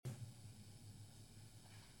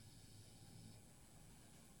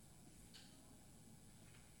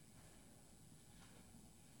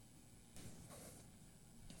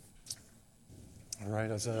right,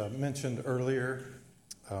 as I mentioned earlier,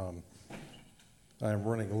 I am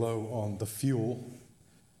running low on the fuel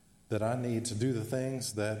that I need to do the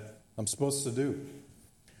things that I'm supposed to do.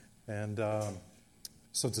 And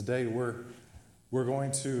so today we're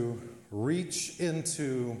going to reach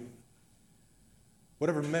into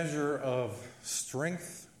whatever measure of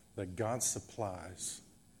strength that God supplies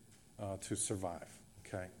to survive,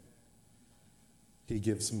 okay? He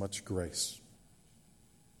gives much grace.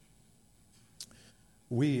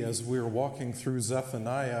 As we're walking through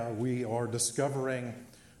Zephaniah, we are discovering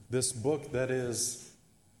this book that is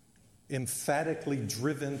emphatically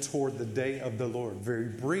driven toward the day of the Lord. Very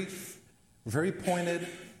brief, very pointed,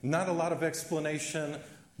 not a lot of explanation,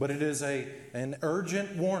 but it is an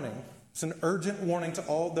urgent warning. It's an urgent warning to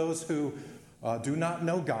all those who do not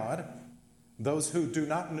know God, those who do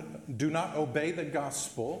not obey the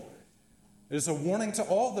gospel. It is a warning to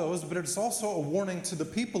all those, but it's also a warning to the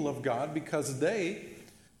people of God because they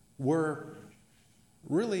were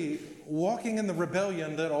really walking in the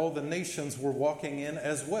rebellion that all the nations were walking in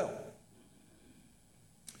as well.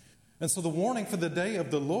 And so the warning for the day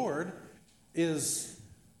of the Lord is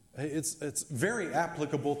it's very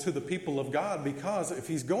applicable to the people of God, because if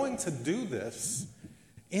he's going to do this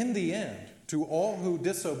in the end to all who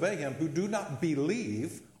disobey him, who do not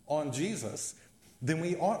believe on Jesus, then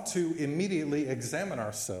we ought to immediately examine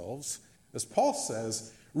ourselves, as Paul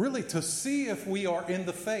says, really to see if we are in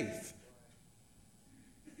the faith.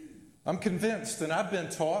 I'm convinced, and I've been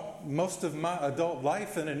taught most of my adult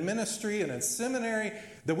life and in ministry and in seminary,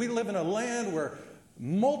 that we live in a land where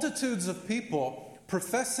multitudes of people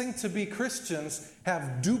professing to be Christians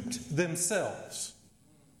have duped themselves.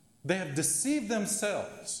 They have deceived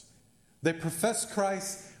themselves. They profess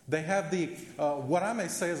Christ. They have the, what I may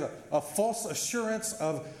say is a false assurance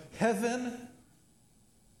of heaven,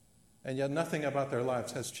 and yet nothing about their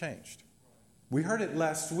lives has changed. We heard it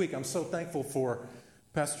last week. I'm so thankful for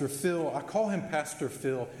Pastor Phil. I call him Pastor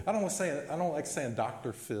Phil. I don't like saying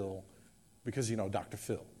Dr. Phil because, Dr.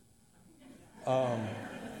 Phil. But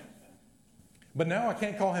now I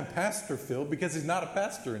can't call him Pastor Phil because he's not a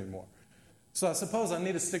pastor anymore. So I suppose I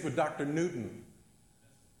need to stick with Dr. Newton.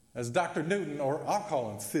 As Dr. Newton, or I'll call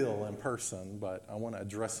him Phil in person, but I want to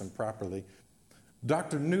address him properly.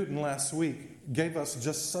 Dr. Newton last week gave us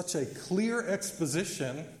just such a clear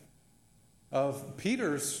exposition of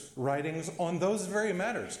Peter's writings on those very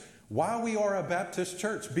matters. Why we are a Baptist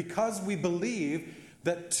church, because we believe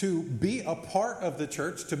that to be a part of the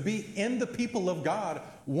church, to be in the people of God,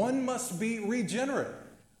 one must be regenerate.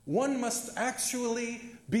 One must actually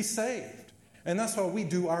be saved. And that's why we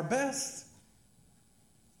do our best.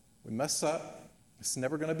 We mess up. It's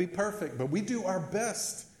never going to be perfect, but we do our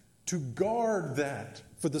best to guard that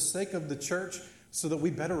for the sake of the church so that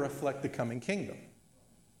we better reflect the coming kingdom.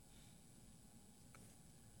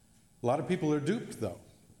 A lot of people are duped, though.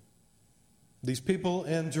 These people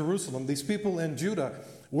in Jerusalem, these people in Judah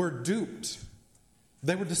were duped.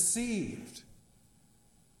 They were deceived.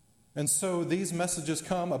 And so these messages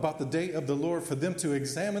come about the day of the Lord for them to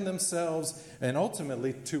examine themselves and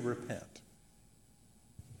ultimately to repent.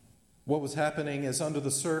 What was happening is under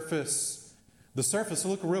the surface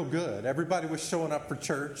looked real good. Everybody was showing up for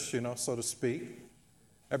church, so to speak.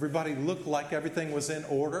 Everybody looked like everything was in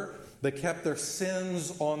order. They kept their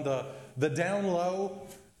sins on the down low.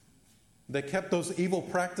 They kept those evil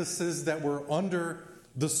practices that were under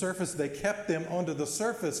the surface. They kept them under the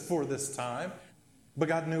surface for this time. But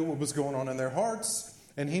God knew what was going on in their hearts.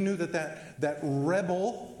 And he knew that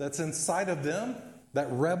rebel that's inside of them, that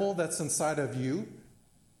rebel that's inside of you,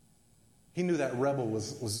 he knew that rebel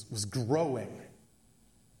was growing.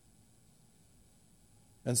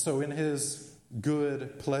 And so in his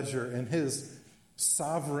good pleasure, in his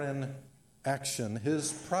sovereign action,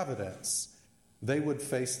 his providence, they would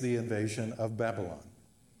face the invasion of Babylon.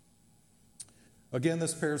 Again,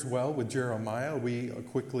 this pairs well with Jeremiah. We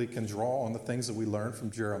quickly can draw on the things that we learned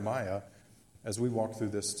from Jeremiah as we walk through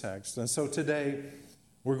this text. And so today,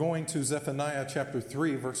 we're going to Zephaniah chapter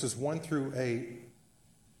 3, verses 1 through 8.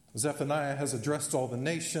 Zephaniah has addressed all the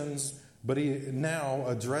nations, but he now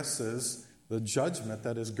addresses the judgment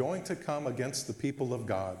that is going to come against the people of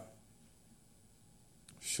God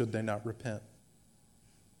should they not repent.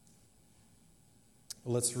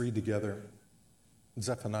 Let's read together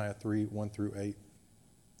Zephaniah 3, 1 through 8.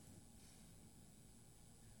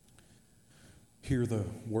 Hear the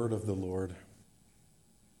word of the Lord.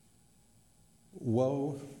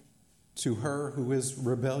 Woe to her who is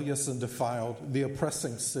rebellious and defiled, the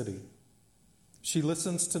oppressing city. She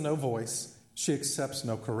listens to no voice. She accepts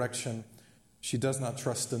no correction. She does not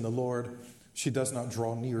trust in the Lord. She does not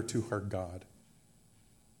draw near to her God.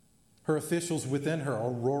 Her officials within her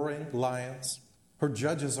are roaring lions. Her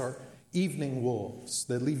judges are evening wolves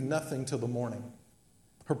that leave nothing till the morning.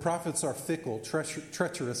 Her prophets are fickle,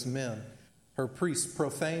 treacherous men. Her priests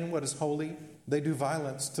profane what is holy. They do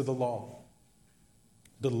violence to the law.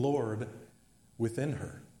 The Lord within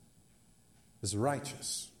her is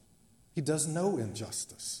righteous. He does no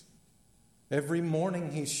injustice. Every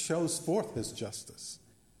morning he shows forth his justice.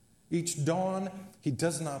 Each dawn he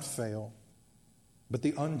does not fail, but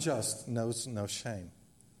the unjust knows no shame.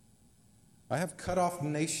 I have cut off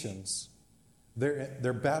nations.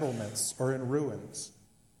 Their battlements are in ruins.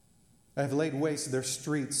 I have laid waste their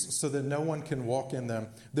streets so that no one can walk in them.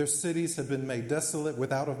 Their cities have been made desolate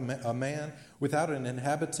without a man, without an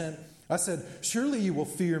inhabitant. I said, surely you will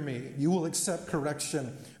fear me. You will accept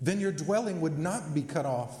correction. Then your dwelling would not be cut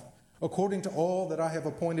off, according to all that I have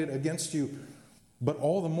appointed against you. But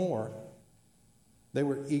all the more, they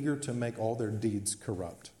were eager to make all their deeds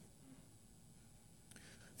corrupt.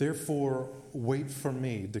 Therefore, wait for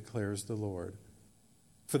me, declares the Lord,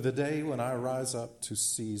 for the day when I rise up to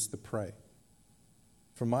seize the prey.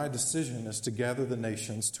 For my decision is to gather the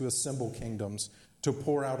nations, to assemble kingdoms, to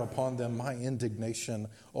pour out upon them my indignation,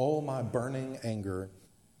 all my burning anger.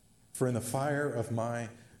 For in the fire of my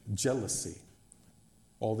jealousy,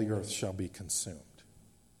 all the earth shall be consumed.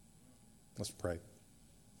 Let's pray.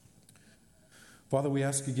 Father, we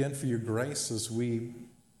ask again for your grace as we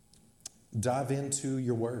dive into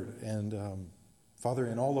your word. And Father,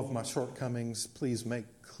 in all of my shortcomings, please make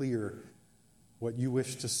clear what you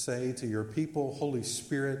wish to say to your people. Holy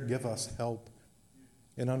Spirit, give us help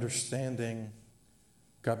in understanding.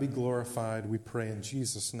 God be glorified, we pray in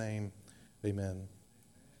Jesus' name. Amen.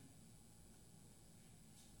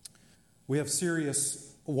 We have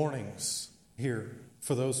serious warnings here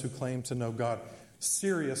for those who claim to know God.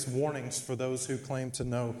 Serious warnings for those who claim to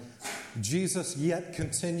know Jesus, yet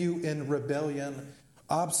continue in rebellion,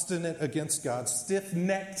 obstinate against God,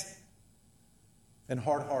 stiff-necked and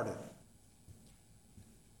hard-hearted.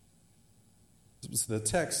 The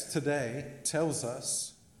text today tells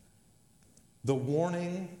us the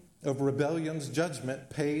warning of rebellion's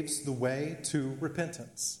judgment paves the way to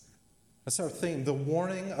repentance. That's our theme. The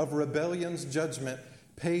warning of rebellion's judgment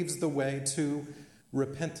paves the way to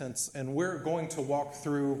repentance. And we're going to walk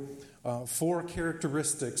through 4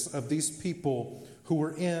 characteristics of these people who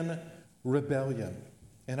were in rebellion.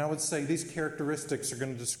 And I would say these characteristics are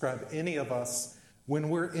going to describe any of us when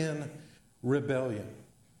we're in rebellion.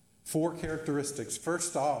 4 characteristics.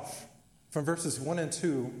 First off, from verses 1 and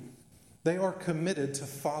 2, they are committed to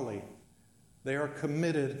folly. They are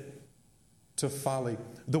committed to folly.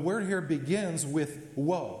 The word here begins with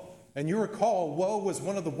woe. And you recall, woe was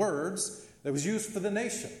one of the words that was used for the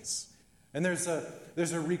nations. And there's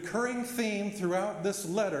a recurring theme throughout this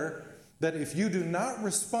letter that if you do not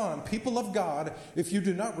respond, people of God, if you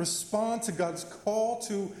do not respond to God's call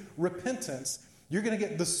to repentance, you're going to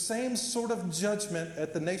get the same sort of judgment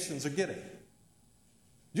that the nations are getting.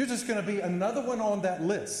 You're just going to be another one on that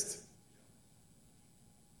list.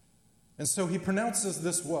 And so he pronounces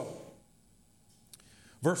this woe.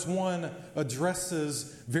 Verse 1 addresses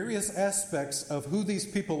various aspects of who these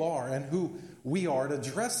people are and who we are. It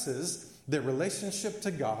addresses their relationship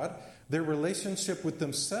to God, their relationship with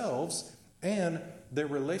themselves, and their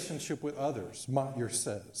relationship with others, Montyer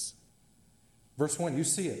says. Verse 1, you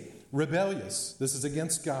see it. Rebellious, this is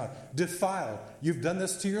against God. Defiled, you've done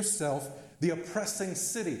this to yourself. The oppressing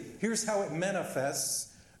city, here's how it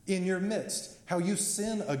manifests in your midst, how you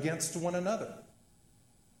sin against one another.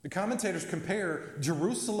 The commentators compare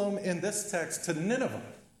Jerusalem in this text to Nineveh.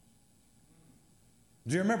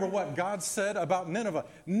 Do you remember what God said about Nineveh?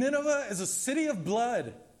 Nineveh is a city of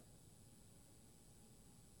blood.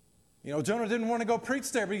 You know, Jonah didn't want to go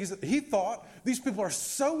preach there, but he thought these people are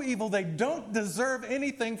so evil they don't deserve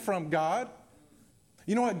anything from God.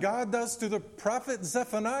 You know what God does through the prophet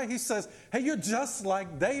Zephaniah? He says, hey, you're just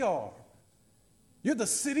like they are. You're the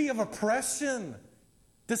city of oppression.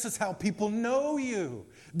 This is how people know you.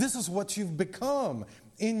 This is what you've become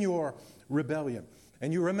in your rebellion.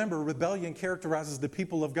 And you remember, rebellion characterizes the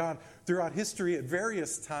people of God throughout history at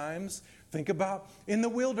various times. Think about in the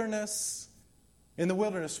wilderness. In the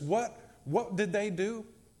wilderness, what did they do?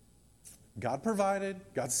 God provided.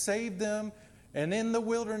 God saved them. And in the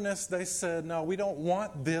wilderness, they said, no, we don't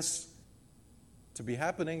want this to be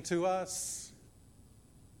happening to us.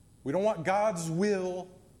 We don't want God's will.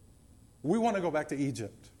 We want to go back to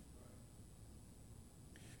Egypt.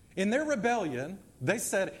 In their rebellion, they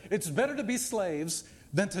said, it's better to be slaves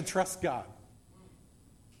than to trust God.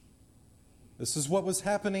 This is what was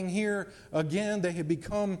happening here. Again, they had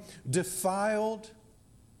become defiled.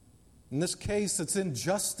 In this case, it's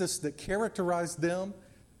injustice that characterized them,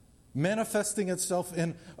 manifesting itself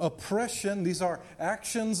in oppression. These are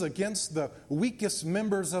actions against the weakest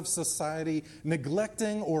members of society,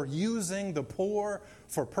 neglecting or using the poor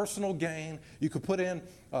for personal gain. You could put in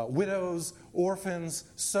widows, orphans,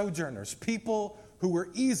 sojourners, people who were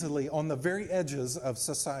easily on the very edges of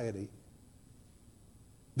society.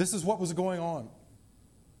 This is what was going on.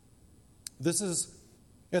 This is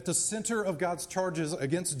at the center of God's charges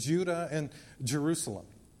against Judah and Jerusalem.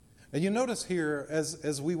 And you notice here,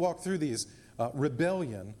 as we walk through these,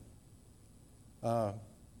 rebellion,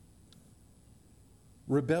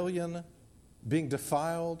 being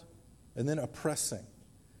defiled, and then oppressing.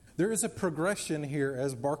 There is a progression here,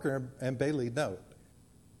 as Barker and Bailey note.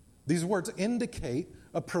 These words indicate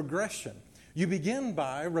a progression. You begin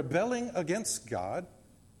by rebelling against God.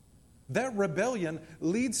 That rebellion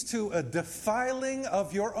leads to a defiling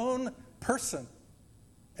of your own person.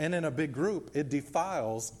 And in a big group, it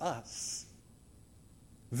defiles us.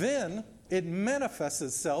 Then it manifests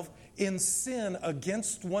itself in sin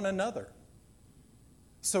against one another.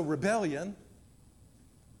 So rebellion,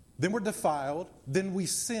 then we're defiled, then we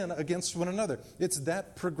sin against one another. It's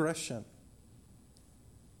that progression.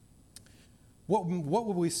 What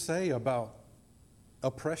would we say about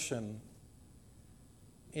oppression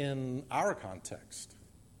in our context?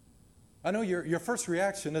 I know your first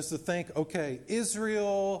reaction is to think, okay,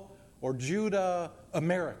 Israel or Judah,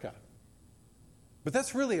 America. But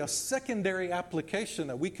that's really a secondary application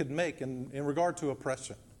that we could make in regard to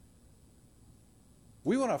oppression.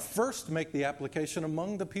 We want to first make the application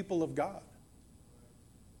among the people of God.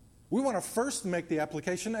 We want to first make the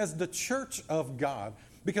application as the church of God,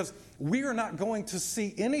 because we are not going to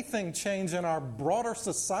see anything change in our broader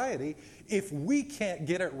society if we can't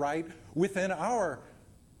get it right within our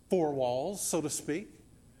four walls, so to speak.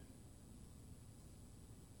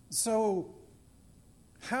 So,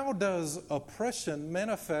 how does oppression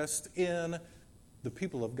manifest in the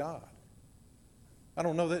people of God? I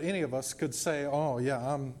don't know that any of us could say, oh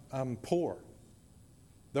yeah, I'm poor.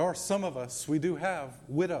 There are some of us, we do have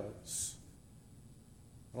widows.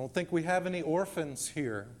 I don't think we have any orphans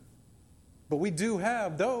here. But we do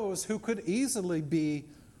have those who could easily be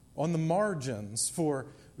on the margins for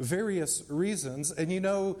various reasons. And you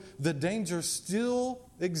know, the danger still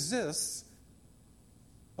exists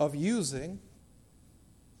of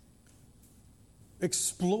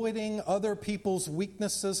exploiting other people's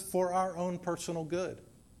weaknesses for our own personal good.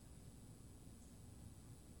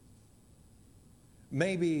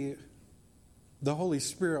 Maybe the Holy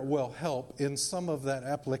Spirit will help in some of that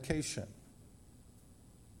application.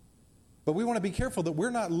 But we want to be careful that we're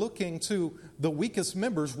not looking to the weakest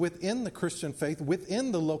members within the Christian faith,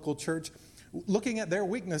 within the local church, looking at their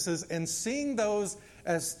weaknesses and seeing those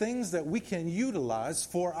as things that we can utilize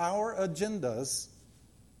for our agendas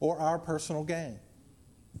or our personal gain.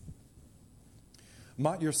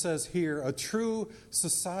 Motyer says here, a true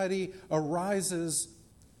society arises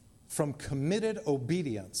from committed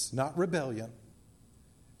obedience, not rebellion,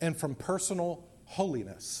 and from personal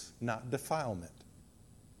holiness, not defilement.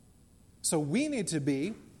 So we need to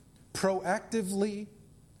be proactively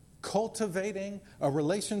cultivating a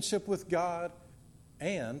relationship with God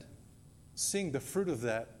and seeing the fruit of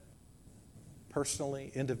that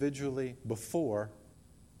personally, individually, before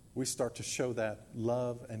we start to show that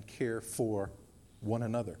love and care for one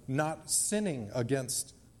another, not sinning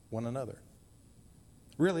against one another.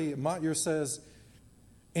 Really, Motyer says,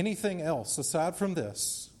 anything else aside from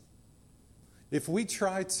this, if we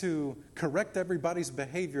try to correct everybody's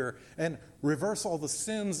behavior and reverse all the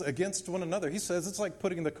sins against one another, he says it's like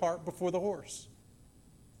putting the cart before the horse.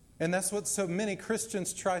 And that's what so many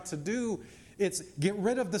Christians try to do. It's get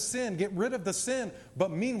rid of the sin.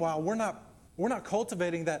 But meanwhile, we're not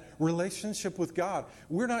cultivating that relationship with God.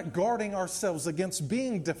 We're not guarding ourselves against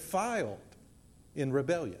being defiled in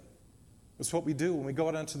rebellion. That's what we do when we go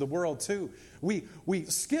out into the world too. We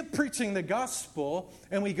skip preaching the gospel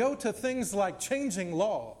and we go to things like changing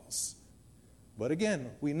laws. But again,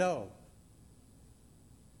 we know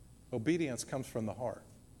obedience comes from the heart.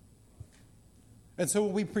 And so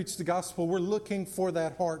when we preach the gospel, we're looking for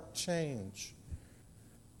that heart change.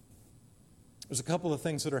 There's a couple of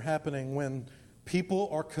things that are happening when people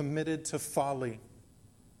are committed to folly.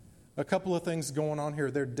 A couple of things going on here.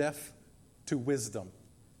 They're deaf to wisdom.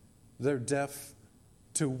 They're deaf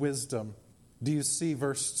to wisdom. Do you see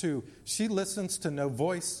verse 2? She listens to no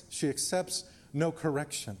voice. She accepts no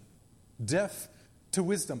correction. Deaf to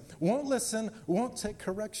wisdom. Won't listen, won't take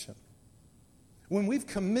correction. When we've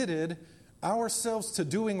committed ourselves to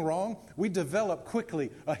doing wrong, we develop quickly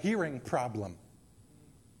a hearing problem.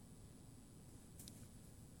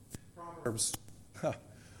 Proverbs.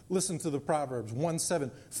 Listen to the Proverbs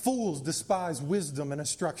 1:7. Fools despise wisdom and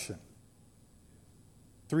instruction.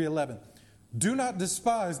 3:11. Do not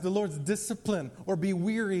despise the Lord's discipline or be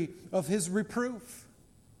weary of his reproof.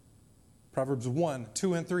 Proverbs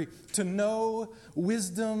 1:2 and 3. To know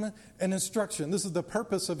wisdom and instruction. This is the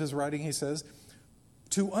purpose of his writing, he says.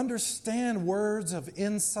 To understand words of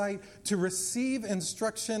insight, to receive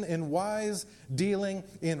instruction in wise dealing,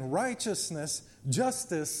 in righteousness,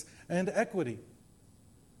 justice, and equity.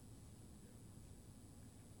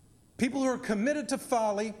 People who are committed to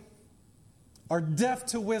folly are deaf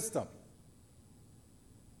to wisdom.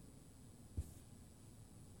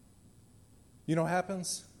 You know what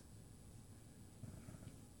happens?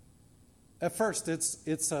 At first,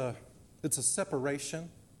 it's a separation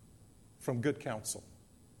from good counsel.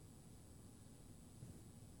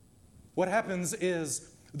 What happens is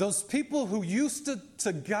those people who used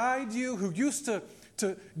to guide you, who used to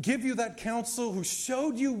give you that counsel, who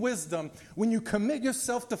showed you wisdom, when you commit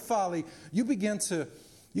yourself to folly, you begin to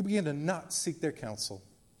not seek their counsel.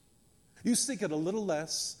 You seek it a little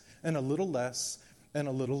less and a little less and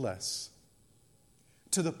a little less.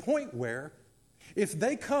 To the point where if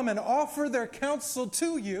they come and offer their counsel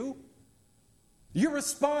to you, your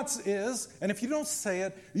response is, and if you don't say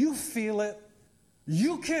it, you feel it,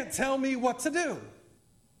 you can't tell me what to do.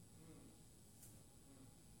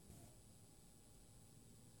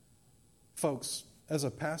 Folks, as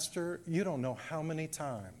a pastor, you don't know how many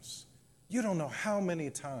times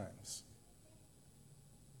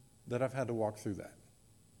that I've had to walk through that.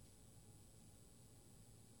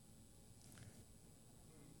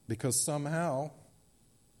 Because somehow,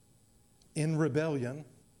 in rebellion,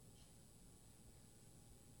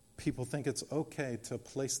 people think it's okay to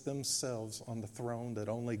place themselves on the throne that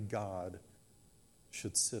only God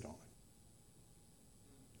should sit on.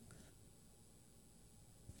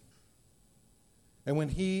 And when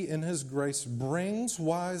He, in His grace, brings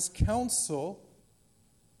wise counsel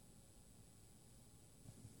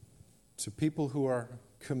to people who are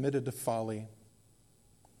committed to folly,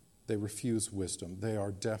 they refuse wisdom. They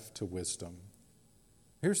are deaf to wisdom.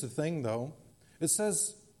 Here's the thing, though. It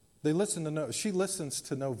says she listens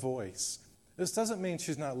to no voice. This doesn't mean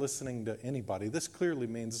she's not listening to anybody. This clearly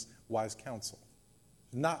means wise counsel.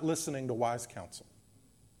 Not listening to wise counsel.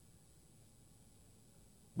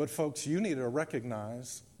 But folks, you need to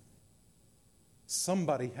recognize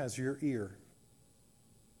somebody has your ear.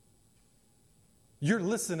 You're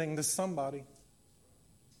listening to somebody.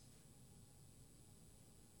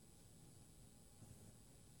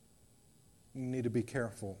 You need to be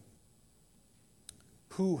careful.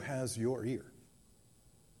 Who has your ear?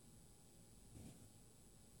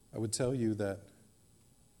 I would tell you that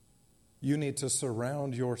you need to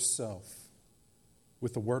surround yourself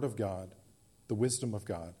with the Word of God, the wisdom of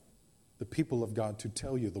God, the people of God to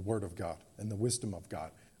tell you the Word of God and the wisdom of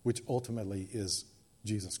God, which ultimately is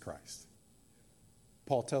Jesus Christ.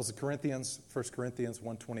 Paul tells the Corinthians, 1 Corinthians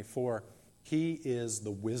 1:24, He is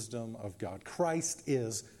the wisdom of God. Christ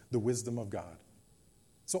is the wisdom of God.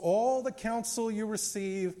 So all the counsel you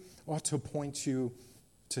receive ought to point you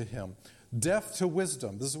to Him. Deaf to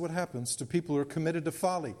wisdom. This is what happens to people who are committed to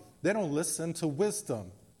folly. They don't listen to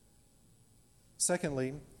wisdom.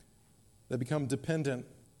 Secondly, they become dependent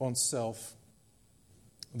on self.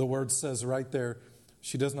 The word says right there,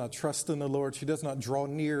 she does not trust in the Lord. She does not draw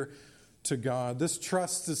near to God. This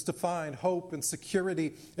trust is to find hope and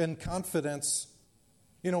security and confidence.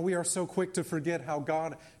 You know, we are so quick to forget how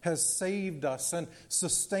God has saved us and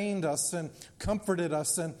sustained us and comforted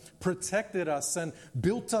us and protected us and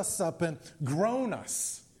built us up and grown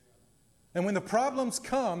us. And when the problems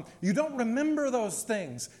come, you don't remember those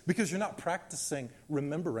things because you're not practicing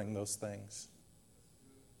remembering those things.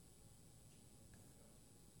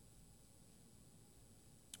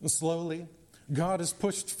 And slowly, God is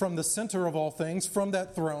pushed from the center of all things, from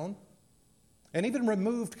that throne, and even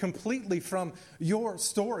removed completely from your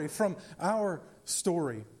story, from our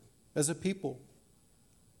story as a people.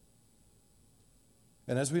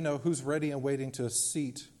 And as we know, who's ready and waiting to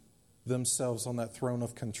seat themselves on that throne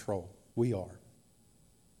of control? We are.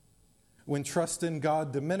 When trust in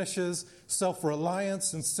God diminishes,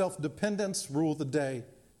 self-reliance and self-dependence rule the day.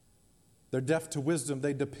 They're deaf to wisdom.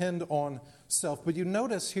 They depend on self. But you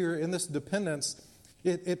notice here in this dependence,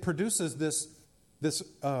 it produces this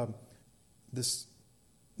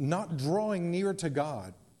not drawing near to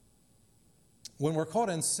God. When we're caught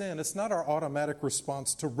in sin, it's not our automatic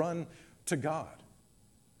response to run to God.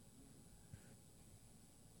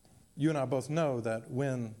 You and I both know that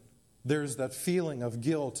when there's that feeling of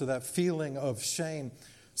guilt or that feeling of shame,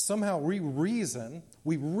 somehow we reason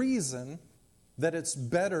that it's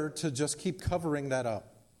better to just keep covering that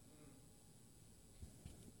up.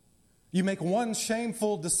 You make one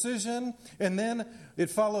shameful decision, and then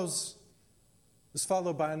it's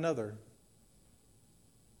followed by another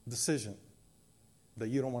decision that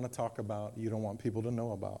you don't want to talk about, you don't want people to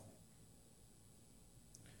know about.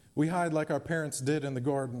 We hide like our parents did in the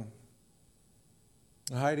garden.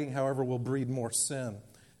 Hiding, however, will breed more sin.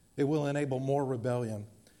 It will enable more rebellion.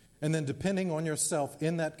 And then depending on yourself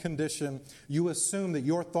in that condition, you assume that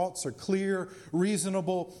your thoughts are clear,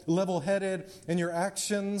 reasonable, level-headed, and your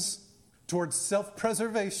actions towards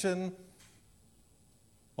self-preservation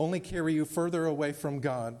only carry you further away from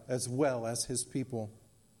God as well as His people.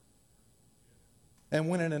 And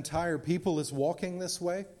when an entire people is walking this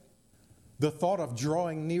way, the thought of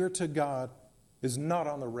drawing near to God is not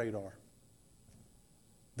on the radar.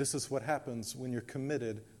 This is what happens when you're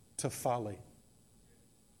committed to folly,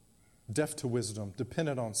 deaf to wisdom,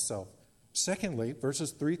 dependent on self. Secondly,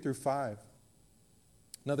 verses 3 through 5,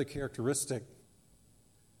 another characteristic,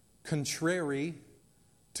 contrary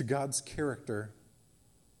to God's character.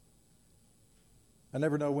 I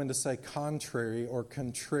never know when to say contrary or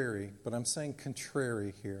contrary, but I'm saying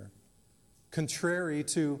contrary here. Contrary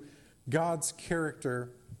to God's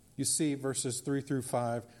character, you see verses 3 through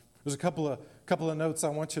 5. There's a couple of notes I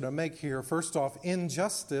want you to make here. First off,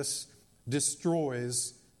 injustice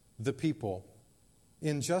destroys the people.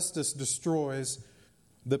 Injustice destroys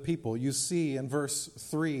the people. You see in verse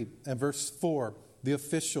 3 and verse 4, the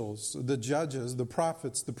officials, the judges, the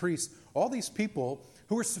prophets, the priests, all these people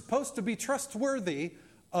who are supposed to be trustworthy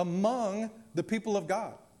among the people of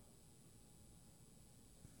God.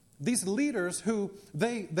 These leaders who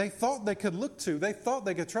they thought they could look to, they thought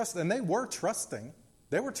they could trust, and they were trusting.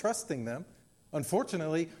 They were trusting them.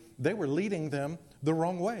 Unfortunately, they were leading them the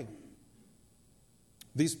wrong way.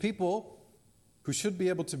 These people who should be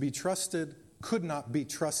able to be trusted could not be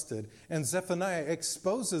trusted. And Zephaniah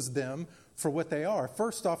exposes them for what they are.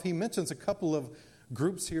 First off, he mentions a couple of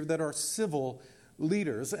groups here that are civil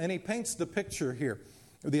leaders, and he paints the picture here.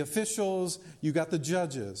 The officials, you got the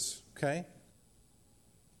judges, okay?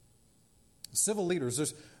 Civil leaders,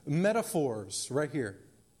 there's metaphors right here.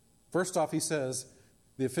 First off, he says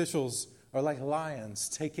the officials are like lions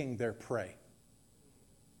taking their prey.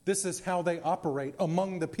 This is how they operate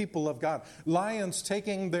among the people of God. Lions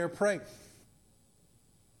taking their prey.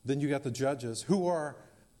 Then you got the judges who are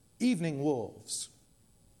evening wolves.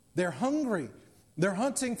 They're hungry. They're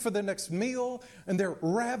hunting for the next meal, and they're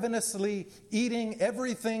ravenously eating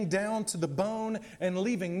everything down to the bone and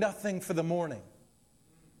leaving nothing for the morning.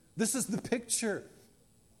 This is the picture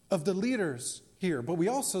of the leaders here. But we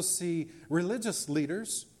also see religious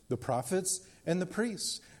leaders, the prophets and the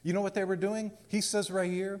priests. You know what they were doing? He says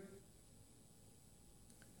right here,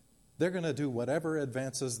 they're going to do whatever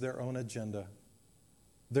advances their own agenda.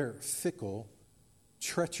 They're fickle,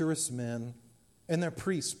 treacherous men, and their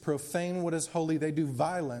priests profane what is holy. They do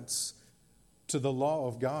violence to the law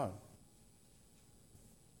of God.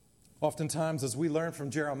 Oftentimes, as we learn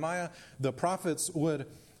from Jeremiah, the prophets would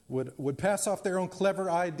pass off their own clever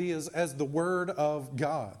ideas as the word of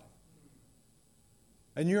God.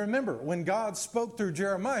 And you remember, when God spoke through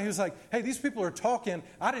Jeremiah, he was like, hey, these people are talking.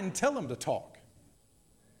 I didn't tell them to talk.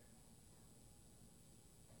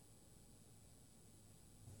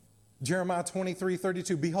 Jeremiah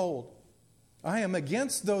 23:32, behold, I am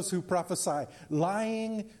against those who prophesy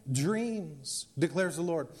lying dreams, declares the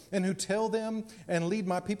Lord, and who tell them and lead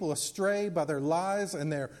my people astray by their lies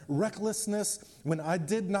and their recklessness when I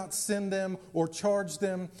did not send them or charge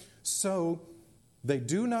them. So they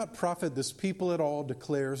do not profit this people at all,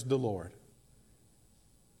 declares the Lord.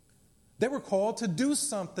 They were called to do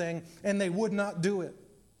something and they would not do it.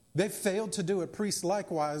 They failed to do it. Priests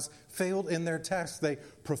likewise failed in their task. They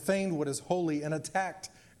profaned what is holy and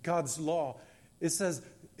attacked God's law. It says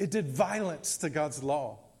it did violence to God's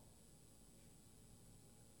law.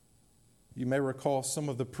 You may recall some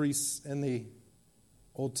of the priests in the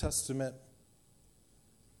Old Testament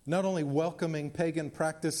not only welcoming pagan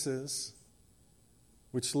practices,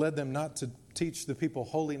 which led them not to teach the people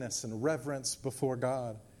holiness and reverence before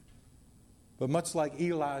God, but much like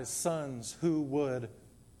Eli's sons who would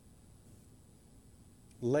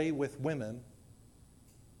lay with women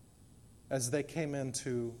as they came in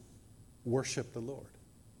to worship the Lord.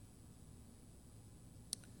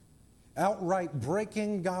 Outright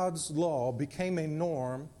breaking God's law became a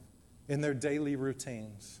norm in their daily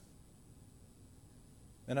routines.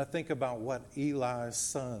 And I think about what Eli's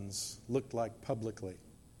sons looked like publicly.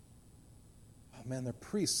 Oh man, they're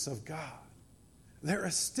priests of God. They're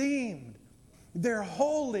esteemed. They're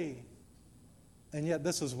holy. And yet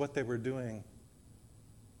this is what they were doing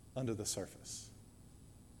under the surface.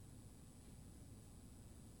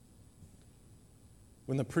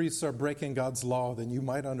 When the priests are breaking God's law, then you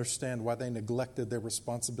might understand why they neglected their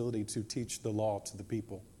responsibility to teach the law to the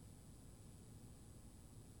people.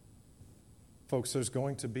 Folks, there's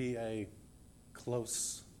going to be a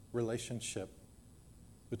close relationship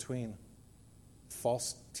between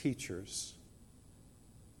false teachers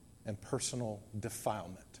and personal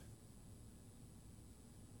defilement.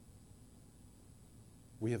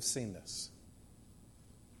 We have seen this.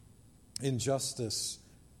 Injustice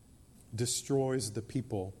destroys the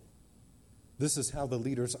people. This is how the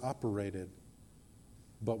leaders operated.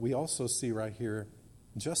 But we also see right here,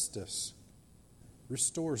 justice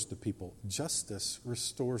restores the people. Justice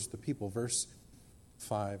restores the people. Verse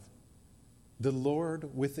 5. The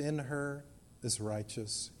Lord within her is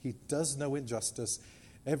righteous. He does no injustice.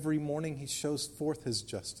 Every morning he shows forth his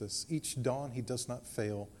justice. Each dawn he does not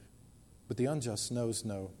fail. But the unjust knows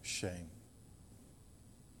no shame.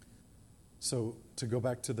 So, to go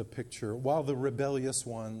back to the picture, while the rebellious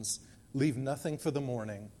ones leave nothing for the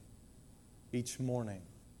morning, each morning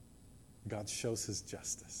God shows his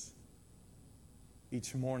justice.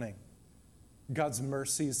 Each morning, God's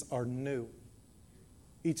mercies are new.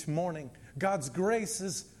 Each morning, God's grace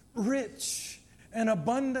is rich and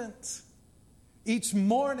abundant. Each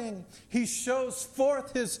morning, he shows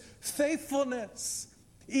forth his faithfulness.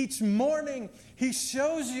 Each morning, he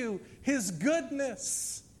shows you his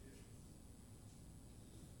goodness.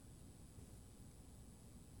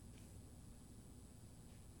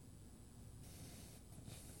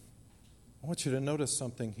 I want you to notice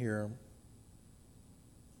something here.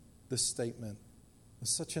 This statement is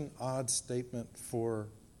such an odd statement for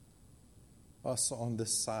us on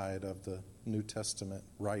this side of the New Testament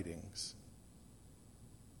writings.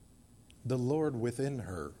 The Lord within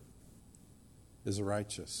her is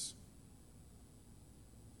righteous.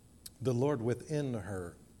 The Lord within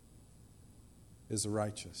her is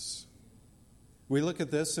righteous. We look at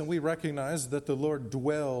this and we recognize that the Lord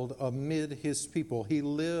dwelled amid his people. He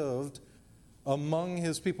lived among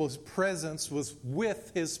his people. His presence was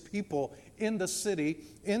with his people in the city,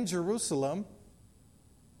 in Jerusalem.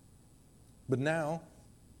 But now,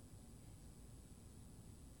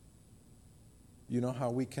 you know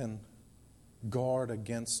how we can guard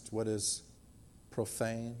against what is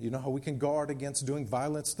profane? You know how we can guard against doing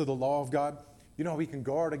violence to the law of God? You know how we can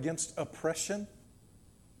guard against oppression?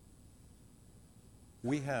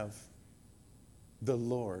 We have the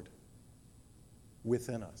Lord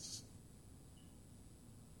within us.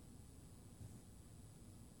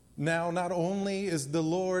 Now, not only is the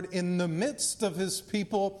Lord in the midst of his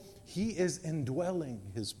people, he is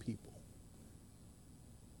indwelling his people.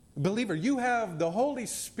 Believer, you have the Holy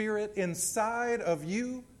Spirit inside of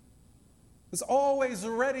you. It's always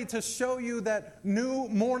ready to show you that new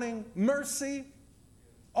morning mercy,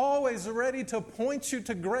 always ready to point you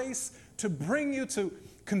to grace, to bring you to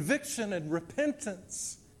conviction and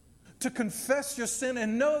repentance, to confess your sin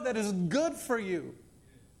and know that it's good for you,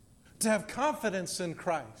 to have confidence in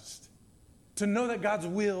Christ, to know that God's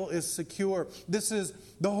will is secure. This is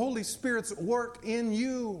the Holy Spirit's work in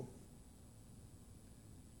you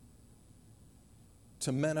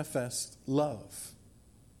to manifest love,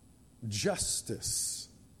 justice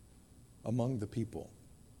among the people.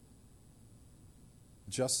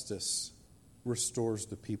 Justice restores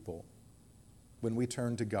the people. When we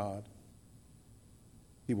turn to God,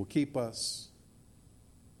 he will keep us.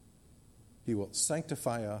 He will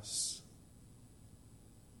sanctify us.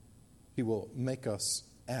 He will make us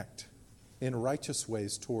act in righteous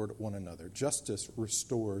ways toward one another. Justice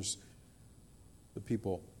restores the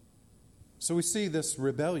people. So we see this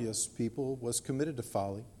rebellious people was committed to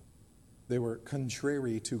folly. They were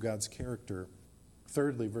contrary to God's character.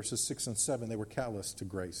 Thirdly, verses 6 and 7, they were callous to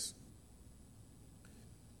grace.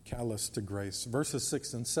 Callous to grace. Verses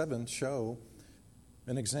 6 and 7 show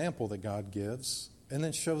an example that God gives, and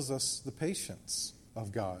then shows us the patience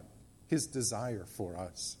of God, his desire for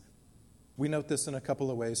us. We note this in a couple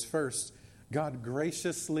of ways. First, God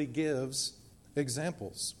graciously gives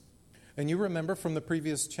examples. And you remember from the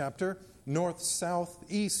previous chapter, north, south,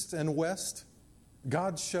 east, and west,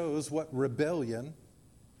 God shows what rebellion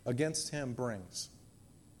against him brings.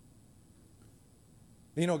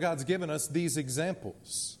 You know, God's given us these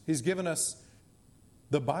examples. He's given us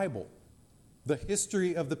the Bible, the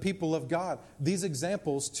history of the people of God, these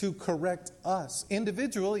examples to correct us.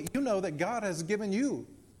 Individually, you know that God has given you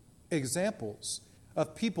examples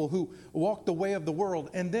of people who walk the way of the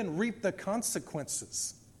world and then reap the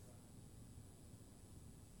consequences.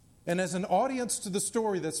 And as an audience to the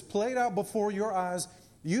story that's played out before your eyes,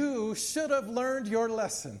 you should have learned your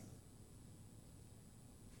lesson.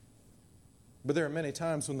 But there are many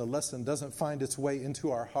times when the lesson doesn't find its way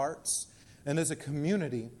into our hearts. And as a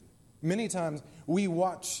community, many times we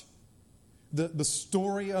watch the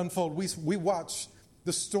story unfold. We watch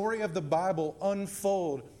the story of the Bible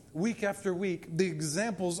unfold week after week. The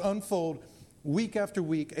examples unfold week after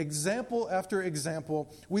week, example after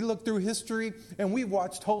example. We look through history and we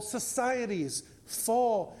watched whole societies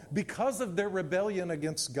fall because of their rebellion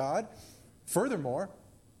against God. Furthermore,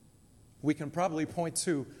 we can probably point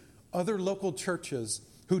to other local churches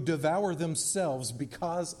who devour themselves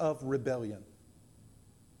because of rebellion.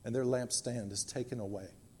 And their lampstand is taken away.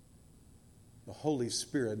 The Holy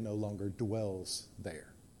Spirit no longer dwells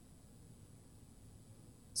there.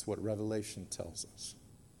 That's what Revelation tells us.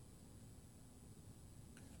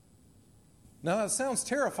 Now that sounds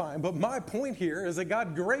terrifying, but my point here is that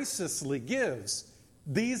God graciously gives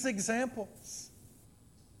these examples.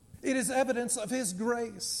 It is evidence of His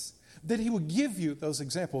grace that He will give you those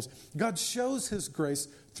examples. God shows His grace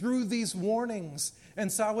through these warnings.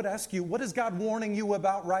 And so I would ask you, what is God warning you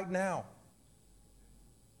about right now?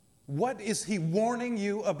 What is He warning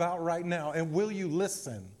you about right now? And will you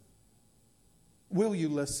listen? Will you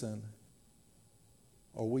listen?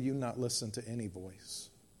 Or will you not listen to any voice?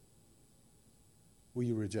 Will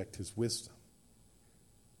you reject His wisdom?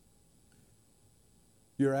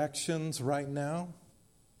 Your actions right now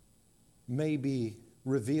may be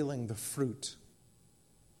revealing the fruit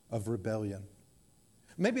of rebellion.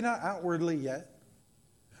 Maybe not outwardly yet.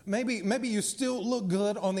 Maybe you still look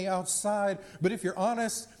good on the outside, but if you're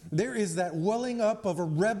honest, there is that welling up of a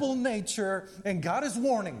rebel nature, and God is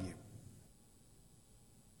warning you.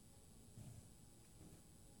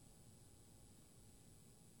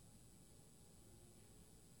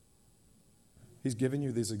 He's given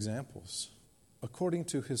you these examples according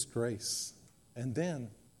to His grace. And then,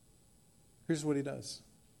 here's what He does.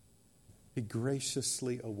 He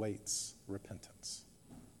graciously awaits repentance.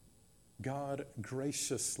 God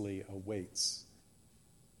graciously awaits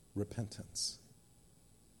repentance.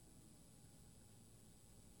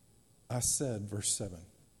 I said, verse 7,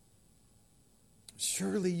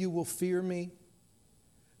 surely you will fear me,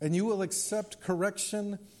 and you will accept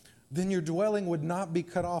correction, then your dwelling would not be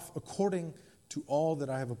cut off according to all that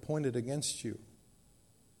I have appointed against you.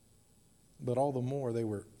 But all the more they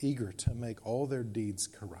were eager to make all their deeds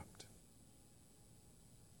corrupt.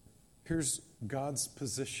 Here's God's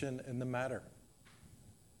position in the matter.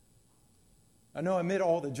 I know amid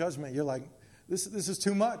all the judgment, you're like, this is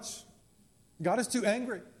too much. God is too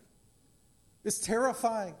angry. It's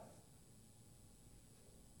terrifying.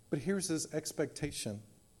 But here's His expectation,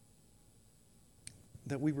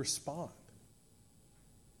 that we respond.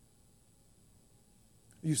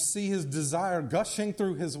 You see His desire gushing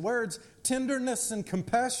through His words, tenderness and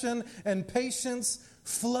compassion and patience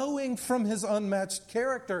flowing from His unmatched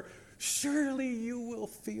character. Surely you will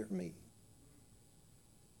fear me.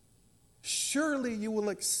 Surely you will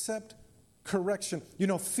accept correction. You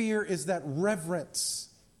know, fear is that reverence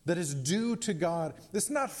that is due to God. It's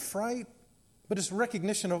not fright, but it's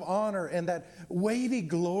recognition of honor and that weighty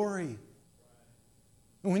glory.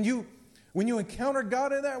 When you encounter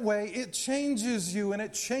God in that way, it changes you and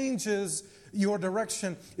it changes your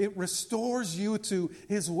direction. It restores you to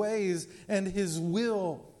His ways and His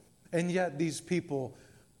will. And yet these people,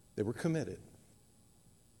 they were committed.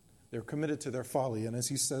 They were committed to their folly. And as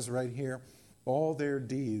he says right here, all their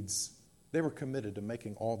deeds, they were committed to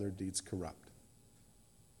making all their deeds corrupt.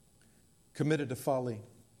 Committed to folly,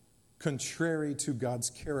 contrary to God's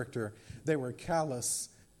character. They were callous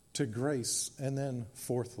to grace. And then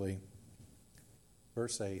fourthly,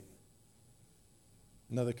 verse 8,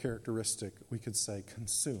 another characteristic, we could say,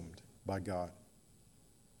 consumed by God.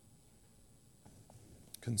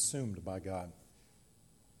 Consumed by God.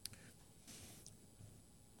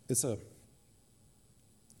 It's a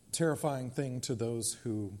terrifying thing to those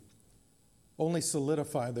who only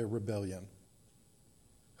solidify their rebellion.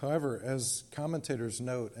 However, as commentators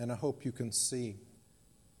note, and I hope you can see,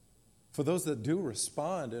 for those that do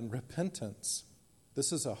respond in repentance,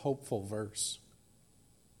 this is a hopeful verse.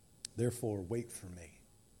 Therefore, wait for me,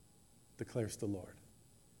 declares the Lord.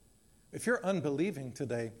 If you're unbelieving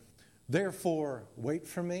today, therefore, wait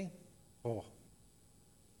for me,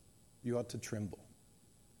 you ought to tremble.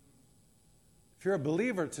 If you're a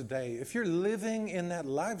believer today, if you're living in that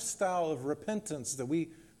lifestyle of repentance that we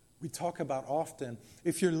talk about often,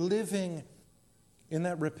 if you're living in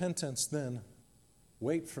that repentance, then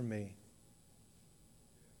wait for me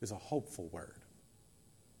is a hopeful word.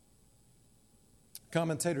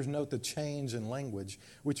 Commentators note the change in language,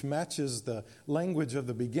 which matches the language of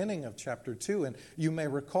the beginning of chapter 2. And you may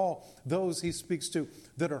recall those he speaks to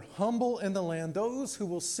that are humble in the land, those who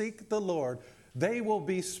will seek the Lord, they will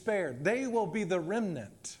be spared. They will be the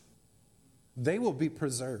remnant. They will be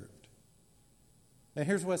preserved. And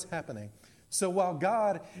here's what's happening. So while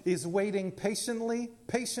God is waiting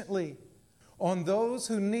patiently on those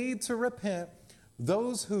who need to repent,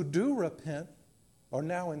 those who do repent are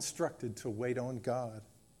now instructed to wait on God.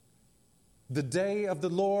 The day of the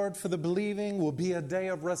Lord for the believing will be a day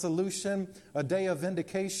of resolution, a day of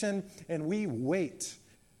vindication, and we wait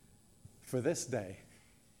for this day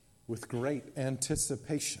with great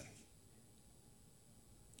anticipation.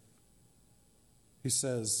 He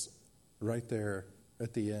says right there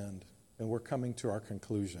at the end, and we're coming to our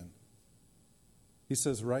conclusion. He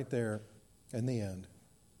says right there in the end,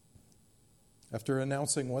 after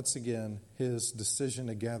announcing once again his decision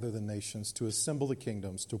to gather the nations, to assemble the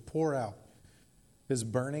kingdoms, to pour out his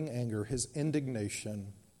burning anger, his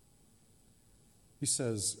indignation, he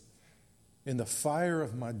says, in the fire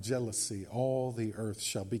of my jealousy, all the earth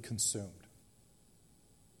shall be consumed.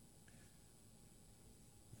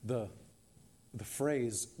 The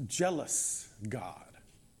phrase, jealous God,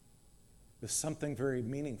 is something very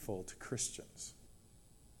meaningful to Christians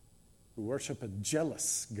who worship a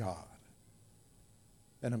jealous God.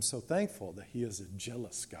 And I'm so thankful that he is a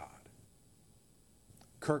jealous God.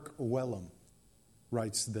 Kirk Whalum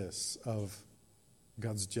writes this of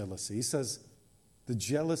God's jealousy. He says, the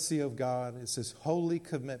jealousy of God is his holy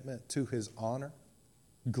commitment to his honor,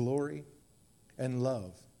 glory, and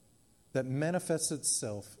love that manifests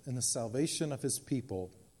itself in the salvation of his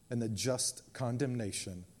people and the just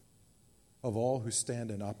condemnation of all who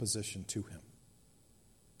stand in opposition to him.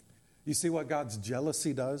 You see what God's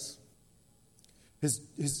jealousy does?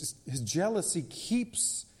 His jealousy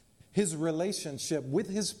keeps his relationship with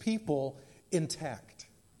his people intact.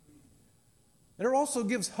 And it also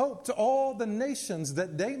gives hope to all the nations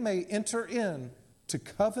that they may enter in to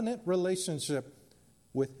covenant relationship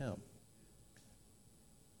with him.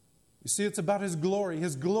 You see, it's about his glory.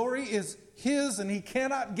 His glory is his, and he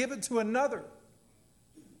cannot give it to another.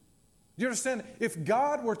 Do you understand? If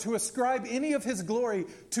God were to ascribe any of his glory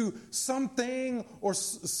to something or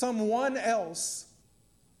someone else,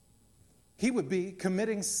 he would be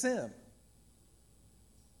committing sin.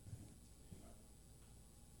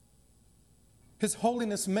 His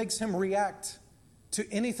holiness makes him react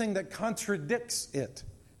to anything that contradicts it,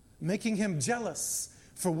 making him jealous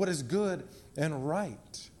for what is good and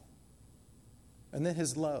right. And then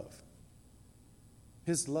his love,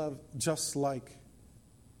 just like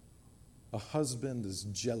a husband is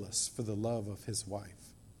jealous for the love of his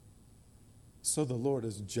wife, so the Lord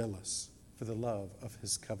is jealous for the love of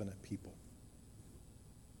his covenant people.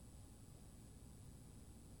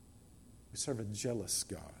 We serve a jealous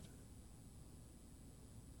God.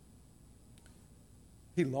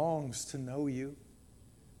 He longs to know you.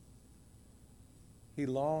 He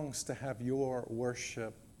longs to have your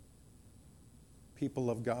worship.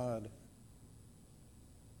 People of God,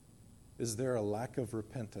 is there a lack of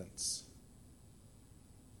repentance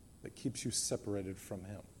that keeps you separated from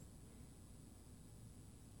him?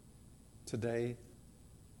 Today,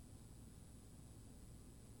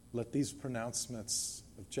 let these pronouncements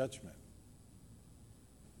of judgment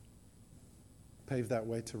pave that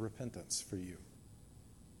way to repentance for you.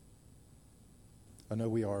 I know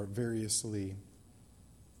we are variously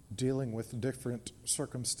dealing with different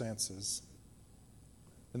circumstances,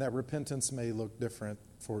 and that repentance may look different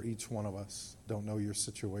for each one of us. Don't know your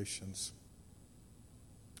situations.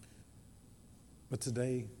 But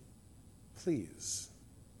today, please,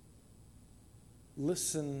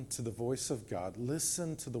 listen to the voice of God.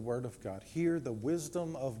 Listen to the word of God. Hear the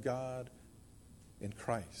wisdom of God in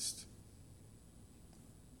Christ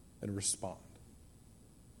and respond.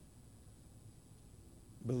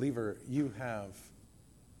 Believer, you have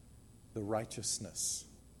the righteousness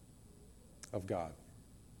of God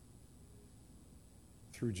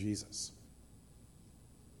through Jesus.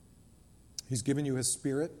 He's given you his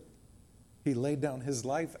Spirit. He laid down his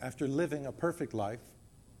life after living a perfect life.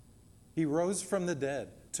 He rose from the dead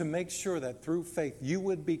to make sure that through faith you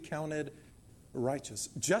would be counted righteous,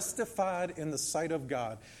 justified in the sight of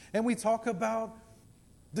God. And we talk about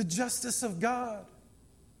the justice of God.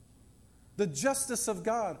 The justice of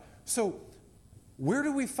God. So, where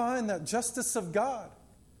do we find that justice of God?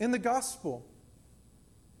 In the gospel.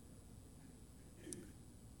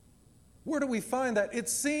 Where do we find that? It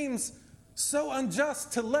seems so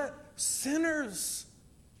unjust to let sinners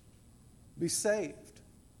be saved.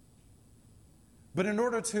 But in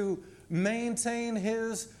order to maintain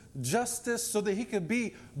his justice so that he could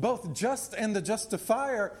be both just and the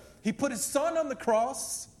justifier, he put his son on the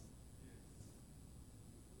cross.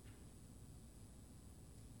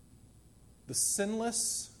 The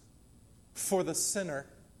sinless for the sinner.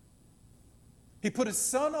 He put his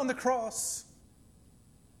Son on the cross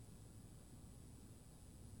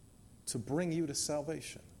to bring you to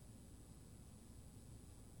salvation.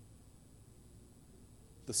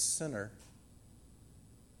 The sinner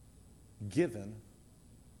given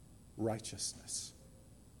righteousness.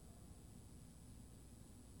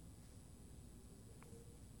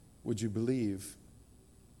 Would you believe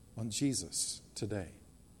on Jesus today?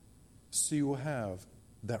 So you will have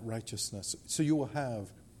that righteousness. So you will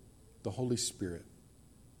have the Holy Spirit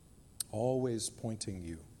always pointing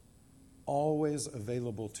you, always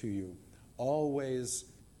available to you, always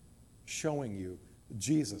showing you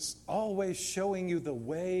Jesus, always showing you the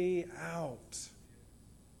way out.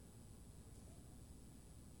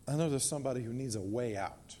 I know there's somebody who needs a way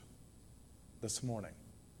out this morning.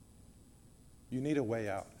 You need a way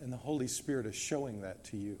out, and the Holy Spirit is showing that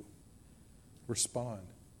to you. Respond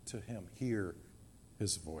to Him. Hear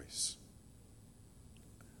His voice.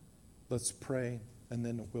 Let's pray, and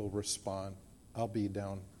then we'll respond. I'll be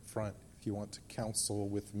down front if you want to counsel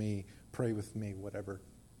with me, pray with me, whatever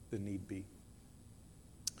the need be.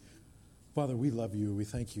 Father, we love you. We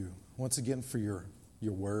thank you once again for your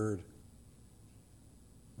word.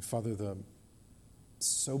 Father, the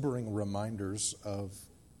sobering reminders of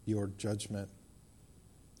your judgment.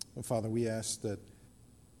 Father, we ask that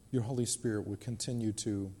your Holy Spirit would continue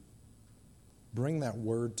to bring that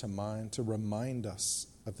word to mind, to remind us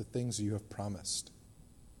of the things you have promised,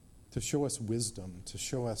 to show us wisdom, to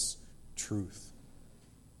show us truth.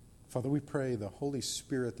 Father, we pray the Holy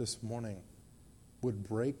Spirit this morning would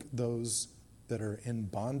break those that are in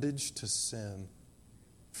bondage to sin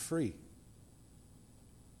free.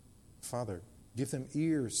 Father, give them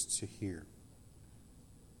ears to hear.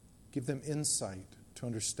 Give them insight to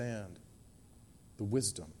understand the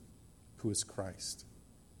wisdom who is Christ.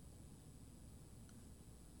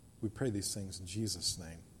 We pray these things in Jesus'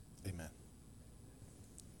 name. Amen.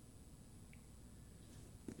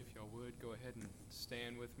 If y'all would, go ahead and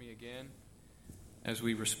stand with me again as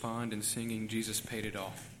we respond in singing, Jesus Paid It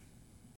All.